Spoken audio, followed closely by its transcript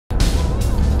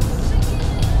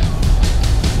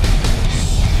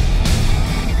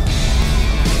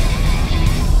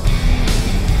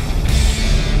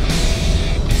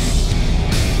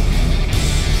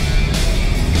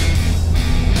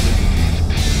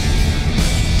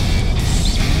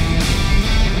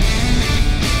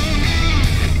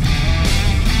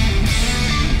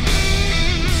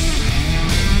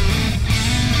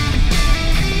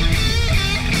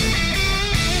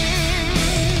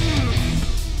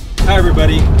Hi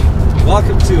everybody,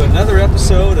 welcome to another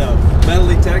episode of Metal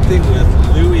Detecting with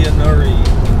Louie and Noreen.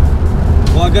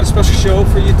 Well, I've got a special show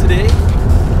for you today.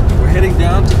 We're heading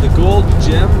down to the Gold,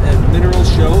 Gem and Mineral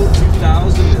Show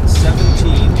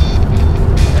 2017,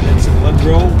 and it's in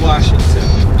Monroe, Washington.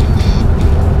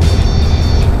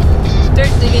 Dirt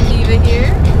Digging Diva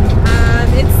here.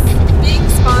 It's being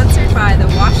sponsored by the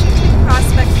Washington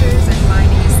Prospectors and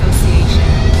Mining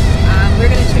Association. We're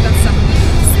going to check out some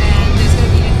booths, and there's going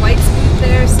to be a White's booth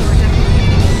there, so we're definitely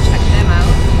going to go check them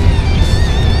out.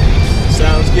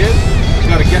 Sounds good. We've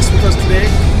got a guest with us today.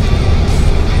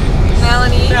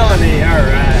 Melany. Melany,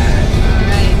 alright.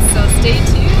 Alright, so stay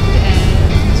tuned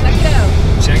and check it out.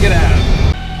 Check it out.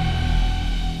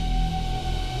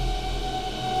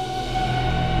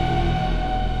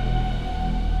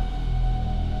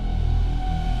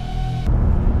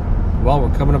 Well,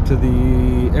 we're coming up to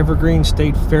the Evergreen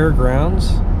State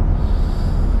Fairgrounds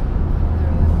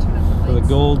for the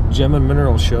Gold, Gem and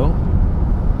Mineral Show.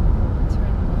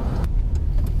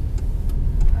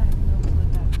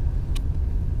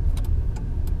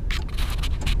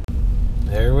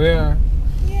 There we are.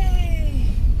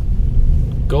 Yay!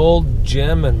 Gold,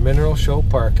 Gem and Mineral Show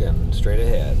parking straight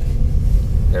ahead.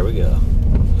 There we go.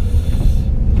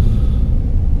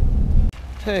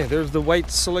 Hey, there's the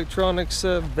White's Electronics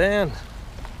van.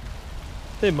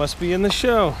 They must be in the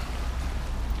show.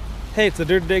 Hey, it's the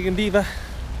Dirt Digging Diva.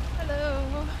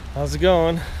 Hello. How's it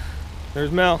going? There's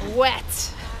Mel.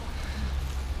 Wet.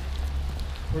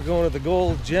 We're going to the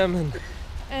Gold, Gem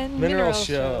and Mineral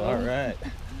Show. All right.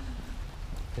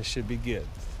 This should be good.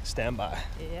 Stand by.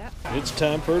 Yeah. It's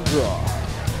time for a draw.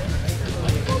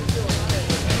 We're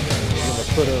gonna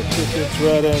put our tickets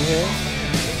right on here.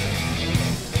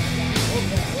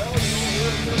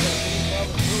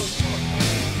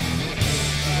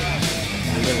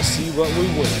 We're gonna see what we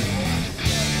win.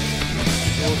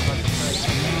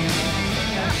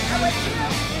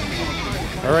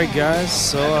 All right, guys.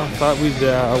 So I thought we'd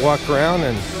walk around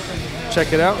and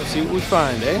check it out and see what we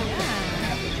find, eh?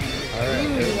 All right.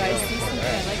 Ooh, I see something. I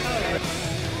like that.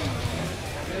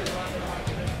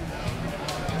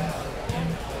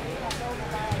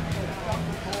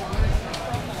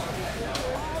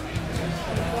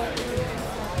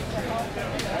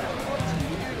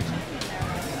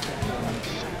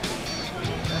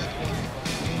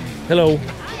 Hello.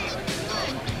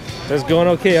 That's going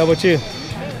okay. How about you?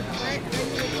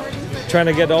 Trying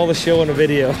to get all the show in a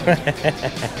video.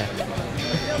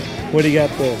 What do you got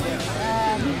there?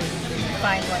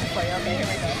 Find one for you. Okay, here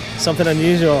we go. Something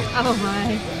unusual. Oh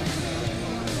my.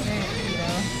 There you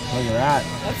go. Look at that.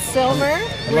 That's silver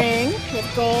ring with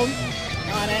gold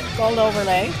on it, gold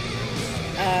overlay.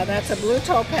 That's a blue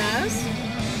topaz.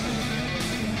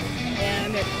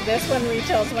 And this one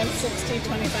retails $160,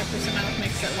 25% off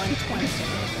makes it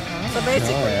 $120. So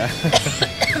basically, Oh, yeah.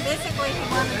 basically he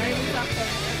wanted to do something.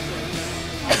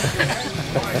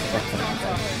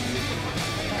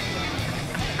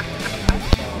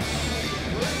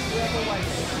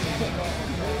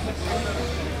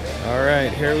 All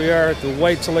right, here we are at the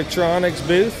White's Electronics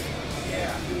booth.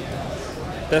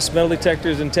 Best metal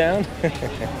detectors in town.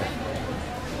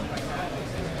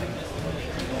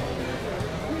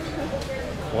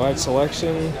 Wide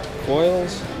selection,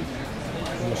 coils,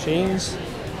 machines.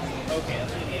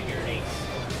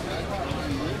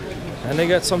 And they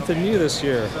got something new this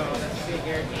year.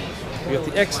 We got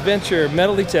the X-Venture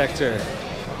metal detector.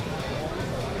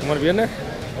 You want to be in there?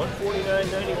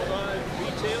 $149.95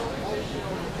 retail.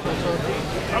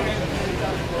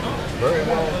 Very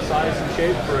well sized and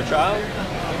shaped for a child.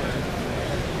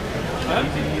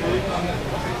 Easy to use.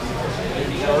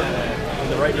 Maybe start in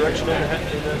the right direction in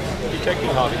the detecting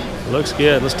hobby. Looks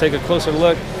good. Let's take a closer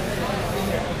look.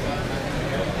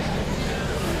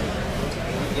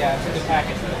 Yeah, it's in the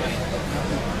package.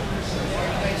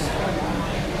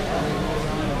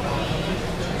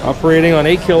 Operating on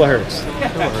 8 kilohertz.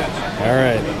 All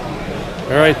right.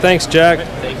 All right, thanks, Jack.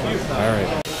 Thank you. All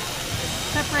right.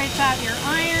 Separates out your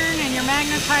iron and your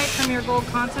magnetite from your gold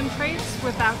concentrates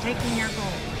without taking your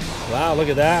gold. Wow, look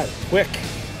at that. Quick.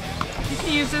 You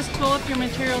can use this tool if your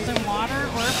material's in water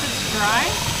or if it's dry.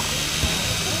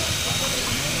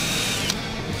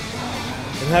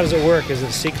 And how does it work? Is it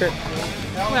a secret?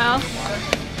 Well,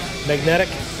 Magnetic?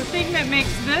 the thing that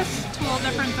makes this tool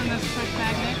different than this push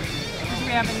magnet is we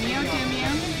have a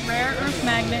neodymium rare earth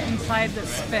magnet inside that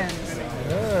spins.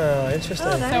 Oh, interesting.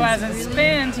 So as it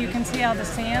spins, you can see how the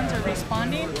sands are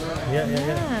responding,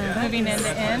 Yeah. moving end to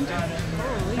end,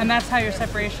 and that's how your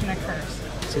separation occurs.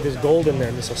 See, there's gold in there,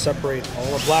 and this will separate all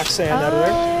the black sand out of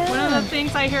there. One of the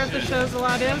things I hear at the shows a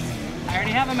lot is, I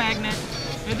already have a magnet.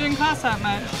 It didn't cost that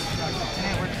much, and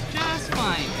it works just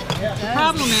fine. The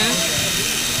problem is,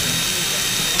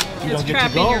 You it's don't get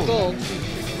trapping your your gold.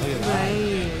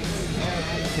 Right.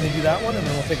 Can you do that one? And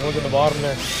then we'll take a look at the bottom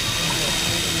there.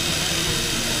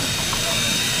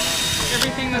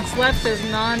 Everything that's left is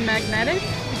non-magnetic.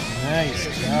 Nice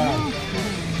job.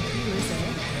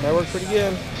 That worked pretty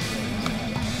good.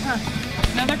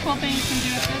 Another cool thing you can do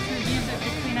with this is use it to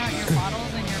clean out your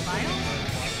bottles and your vials.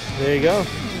 There you go.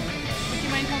 Would you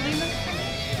mind holding this for me?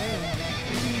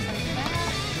 You can use like that.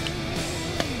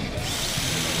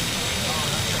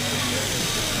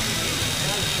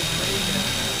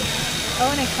 Oh,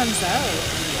 and it comes out.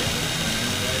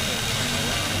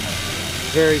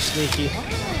 Very sneaky.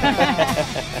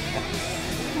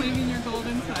 Leaving your gold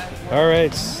inside. All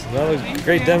right, another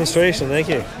great demonstration. Thank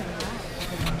you.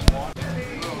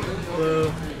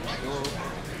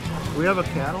 We have a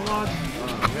catalog. We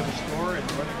have a store in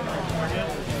Northern California.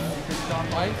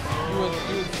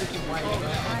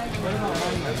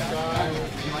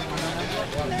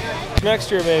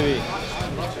 Next year, maybe.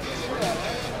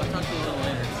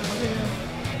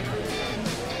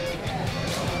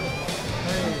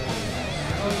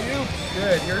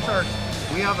 Good. Here's our.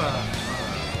 We have a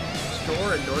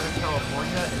store in Northern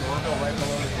California in Monroe, right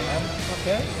below the dam.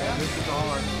 Okay. And this is all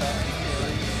our stuff.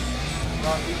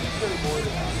 We can carry more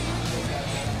than that.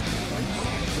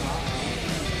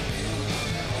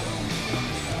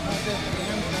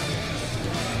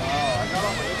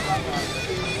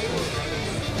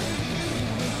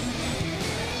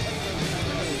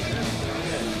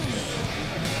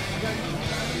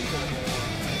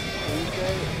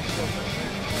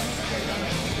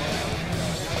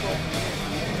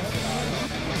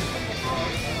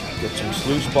 Get some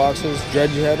sluice boxes,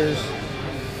 dredge headers.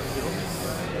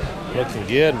 Looking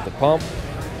good with the pump.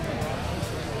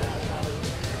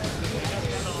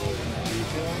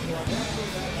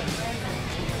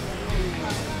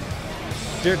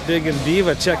 Dirt digging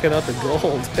diva checking out the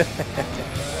gold.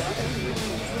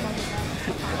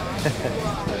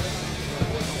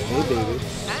 Hey baby.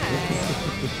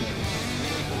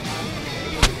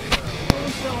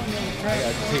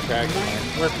 Take back.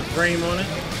 What's the frame on it?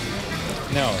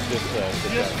 No, just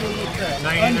Just a little track.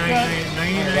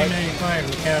 $99.95 in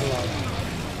the catalog.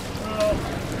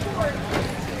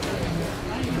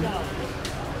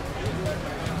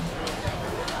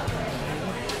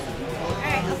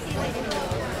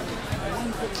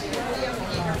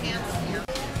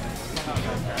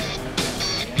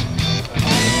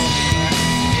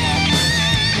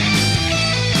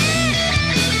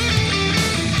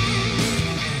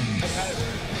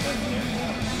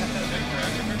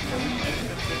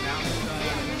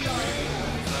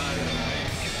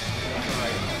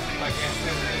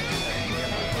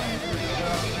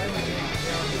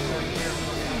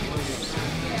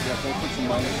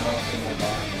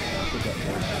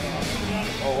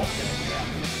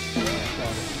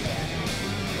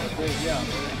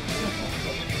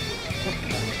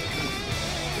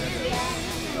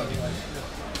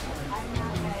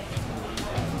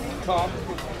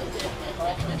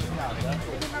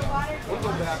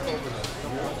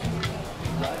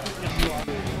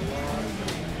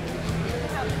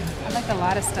 I like a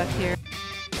lot of stuff here.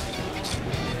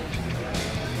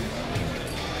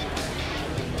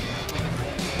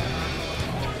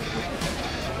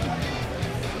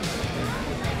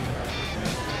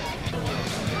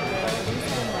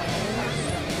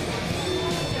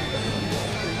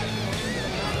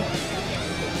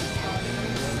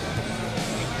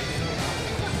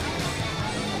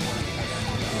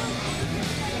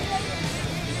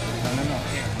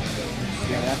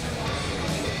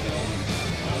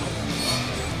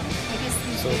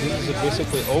 So these are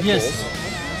basically opals. Yes.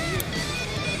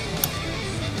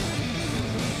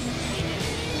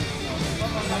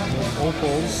 And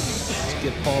opals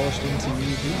get polished into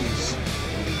UVs.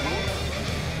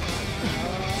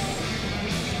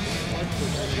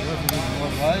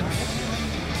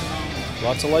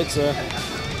 Lots of lights there.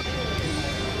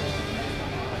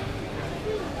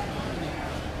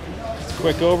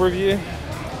 Quick overview.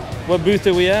 What booth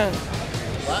are we at?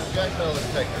 Blackjack Metal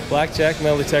Detector. Blackjack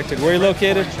Metal Detector. Where are you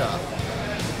located? Shop.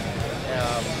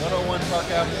 101 Park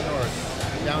Avenue North,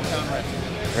 downtown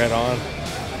Renton. Right on.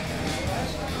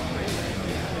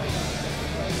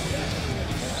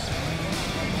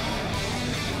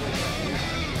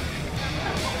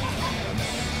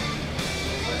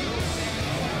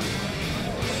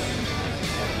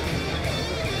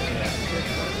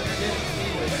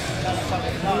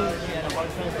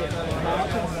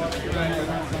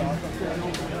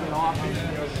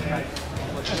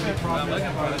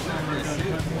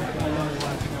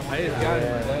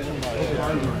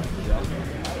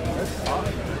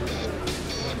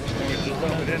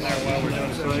 in there while we're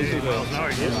doing 78 miles an hour.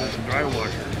 It's a dry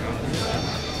washer.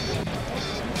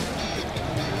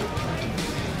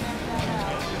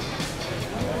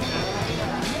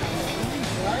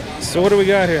 So what do we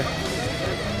got here?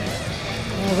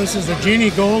 Well, this is the Genie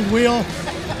Gold Wheel. I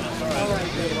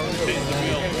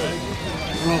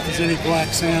don't know if there's any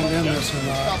black sand in this or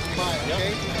not.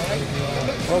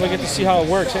 Well, we get to see how it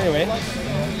works anyway.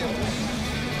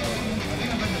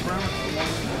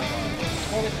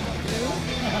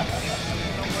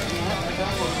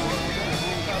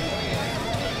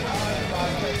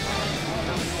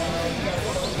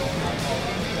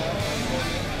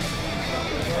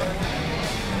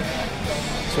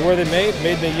 So where are they made?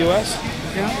 Made in the U.S.?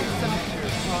 Yeah.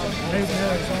 Made in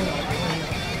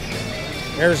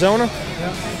Arizona? Arizona.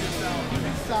 Yeah.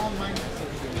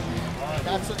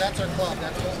 That's our club.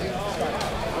 That's what we started.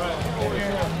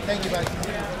 Thank you, buddy.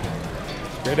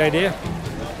 Great idea.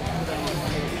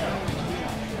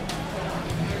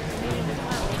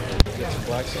 Get some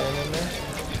black sand in there.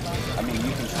 I mean,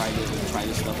 you can try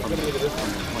this stuff from the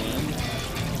plane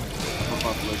for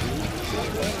Buffalo Green,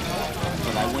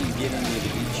 but I wouldn't get into the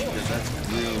beach because that's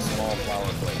real small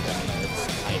flower flake down there. It's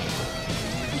tiny.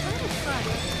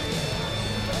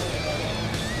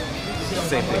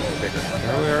 Same thing, but bigger.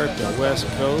 Here we are at the West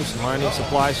Coast Mining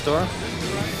Supply Store.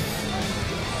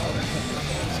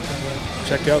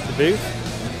 Check out the booth.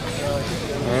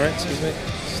 All right, excuse me.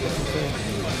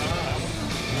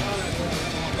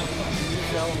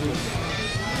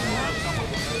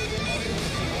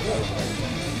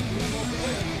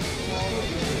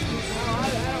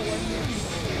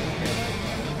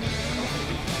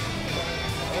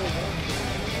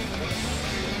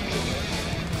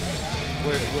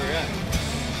 We're at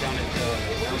down at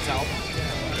down south.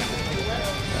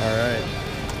 All right.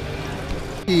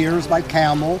 Years by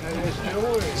camel.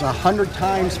 It's 100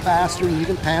 times faster than you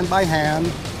can pan by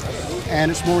hand, and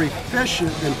it's more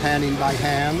efficient than panning by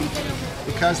hand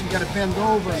because you got to bend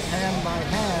over and pan by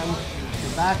hand.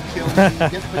 Your back kills you, you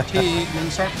get fatigued, and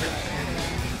you start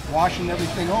washing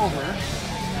everything over.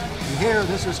 And here,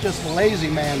 this is just the lazy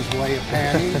man's way of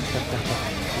panning.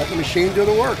 Let the machine do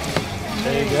the work.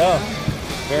 There you go.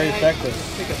 Very effective.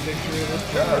 Take a picture of this.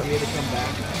 Sure. Idea to come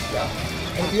back. Yeah.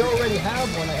 And if you already have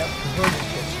one, I have conversion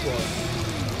kits for it.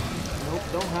 Nope,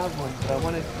 don't have one, but I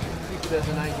want to keep it as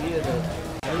an idea that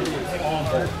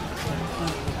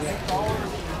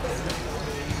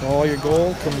All your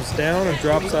gold comes down and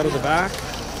drops out of the back.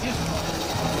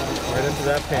 Right into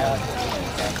that pan.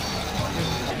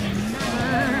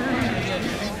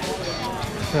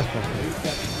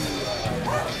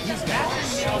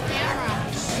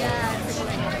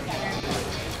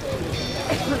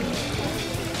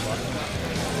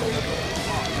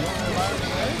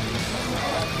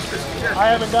 I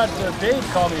haven't got Dave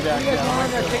call me back yet.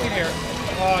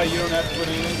 Oh, you don't have to put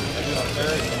anything.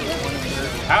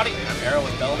 Howdy, I'm Errol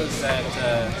with Beldas at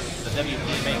the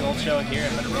WPMA Gold Show here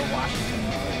in Monroe,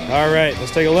 Washington. All right,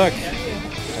 let's take a look.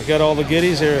 I got all the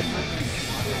goodies here.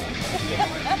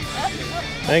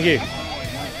 Thank you.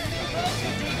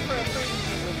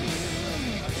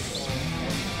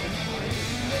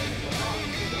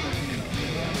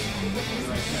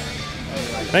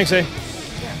 Thanks, eh?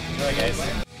 Enjoy,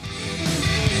 guys.